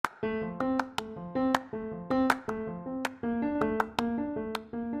Hello,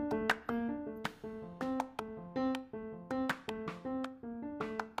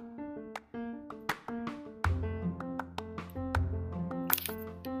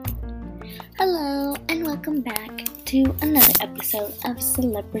 and welcome back to another episode of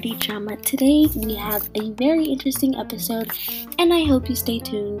Celebrity Drama. Today we have a very interesting episode, and I hope you stay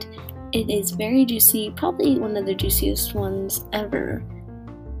tuned. It is very juicy, probably one of the juiciest ones ever.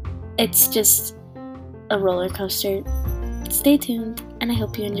 It's just a roller coaster. Stay tuned, and I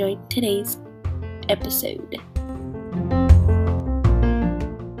hope you enjoyed today's episode.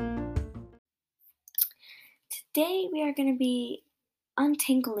 Today we are going to be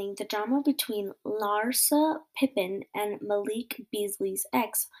untangling the drama between Larsa Pippen and Malik Beasley's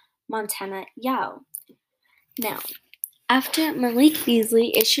ex, Montana Yao. Now, after Malik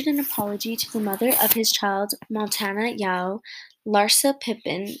Beasley issued an apology to the mother of his child, Montana Yao, Larsa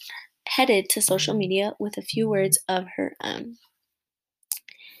Pippen headed to social media with a few words of her own.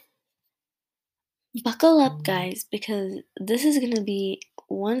 Buckle up, guys, because this is going to be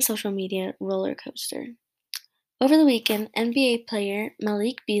one social media roller coaster. Over the weekend, NBA player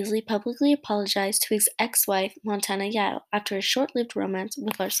Malik Beasley publicly apologized to his ex-wife Montana Yao after a short-lived romance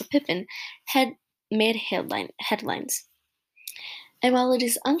with Larsa Pippen had made headlines. And while it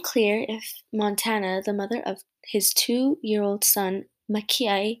is unclear if Montana, the mother of his 2-year-old son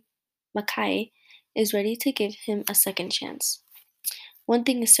Makai, is ready to give him a second chance, one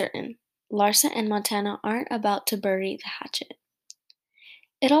thing is certain: Larsa and Montana aren't about to bury the hatchet.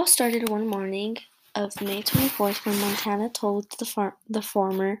 It all started one morning of May 24th when Montana told the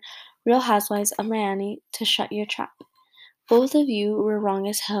former Real Housewives of Miami to shut your trap. Both of you were wrong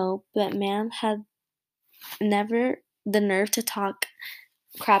as hell, but man had never the nerve to talk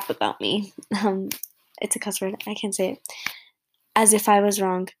crap about me. It's a cuss word, I can't say it. As if I was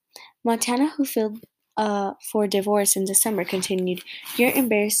wrong. Montana, who filed for divorce in December, continued, "You're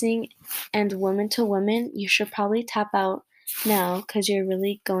embarrassing, and woman to woman, you should probably tap out now, 'cause you're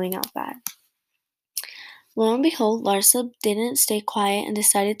really going out bad." Lo and behold, Larsa didn't stay quiet and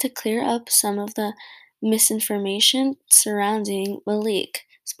decided to clear up some of the misinformation surrounding Malik.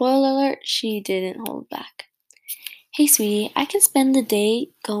 Spoiler alert, she didn't hold back. "Hey sweetie, I can spend the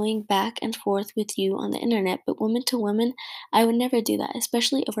day going back and forth with you on the internet, but woman to woman, I would never do that,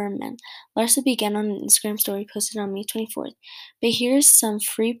 especially over a man," Larsa began on an Instagram story posted on May 24th. "But here's some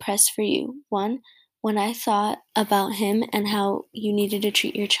free press for you. 1. When I thought about him and how you needed to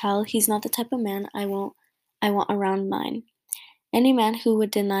treat your child, he's not the type of man I want around mine. Any man who would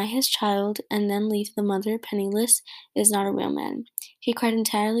deny his child and then leave the mother penniless is not a real man. He cried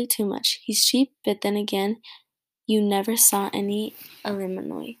entirely too much. He's cheap, but then again, you never saw any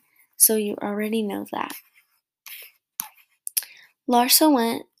alimony, so you already know that." Larsa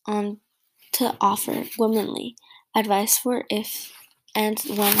went on to offer womanly advice for if and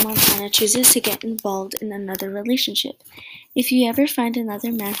when Montana chooses to get involved in another relationship. "If you ever find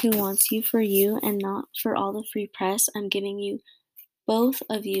another man who wants you for you and not for all the free press I'm giving you, both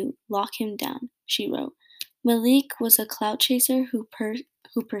of you lock him down," she wrote. "Malik was a clout chaser who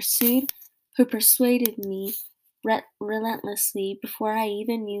persuaded me relentlessly before I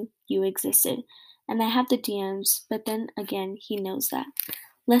even knew you existed, and I have the DMs, but then again, he knows that."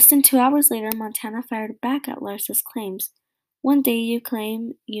 Less than 2 hours later, Montana fired back at Larsa's claims. "One day you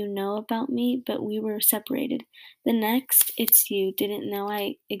claim you know about me, but we were separated. The next, it's you didn't know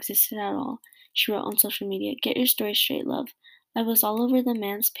I existed at all," she wrote on social media. "Get your story straight, love. I was all over the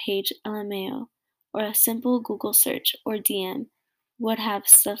man's page, LMAO, or a simple Google search or DM would have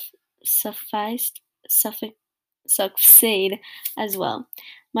sufficed as well,"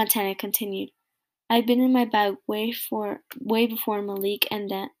 Montana continued. "I've been in my bag way before Malik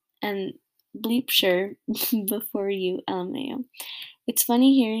and bleep sure before you, LMAO. It's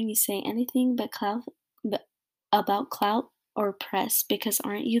funny hearing you say anything about clout or press, because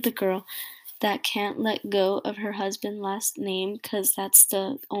aren't you the girl that can't let go of her husband's last name 'cause that's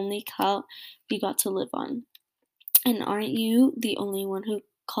the only clout you got to live on? And aren't you the only one who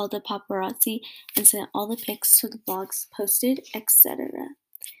called the paparazzi and sent all the pics to the blogs posted, etc.?"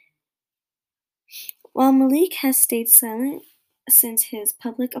 While Malik has stayed silent since his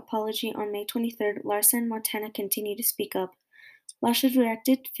public apology on May 23rd, Larsa and Montana continue to speak up. Larsa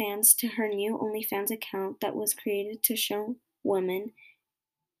directed fans to her new OnlyFans account that was created to show women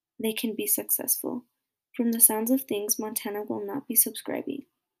they can be successful. "From the sounds of things, Montana will not be subscribing.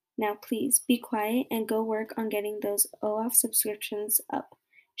 Now please, be quiet and go work on getting those OAF subscriptions up,"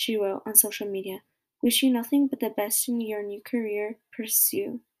 she wrote on social media. "Wish you nothing but the best in your new career.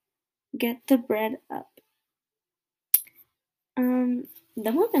 Pursue. Get the bread up."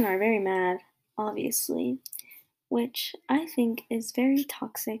 The women are very mad, obviously, which I think is very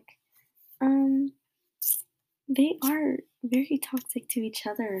toxic. Um, they are very toxic to each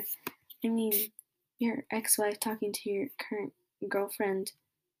other. I mean, your ex-wife talking to your current girlfriend,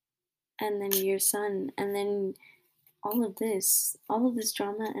 and then your son, and then all of this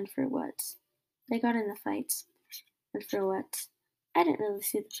drama, and for what? They got in a fight, and for what? I didn't really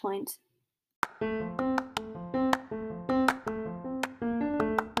see the point.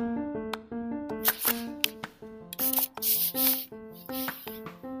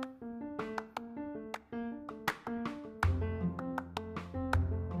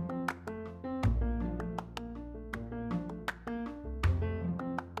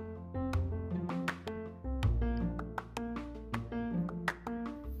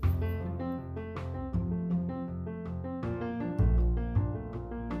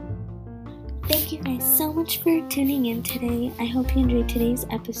 Thank you guys so much for tuning in today. I hope you enjoyed today's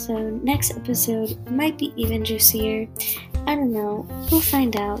episode. Next episode might be even juicier. I don't know. We'll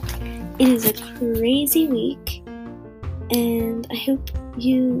find out. It is a crazy week, and I hope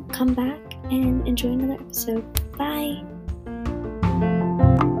you come back and enjoy another episode. Bye!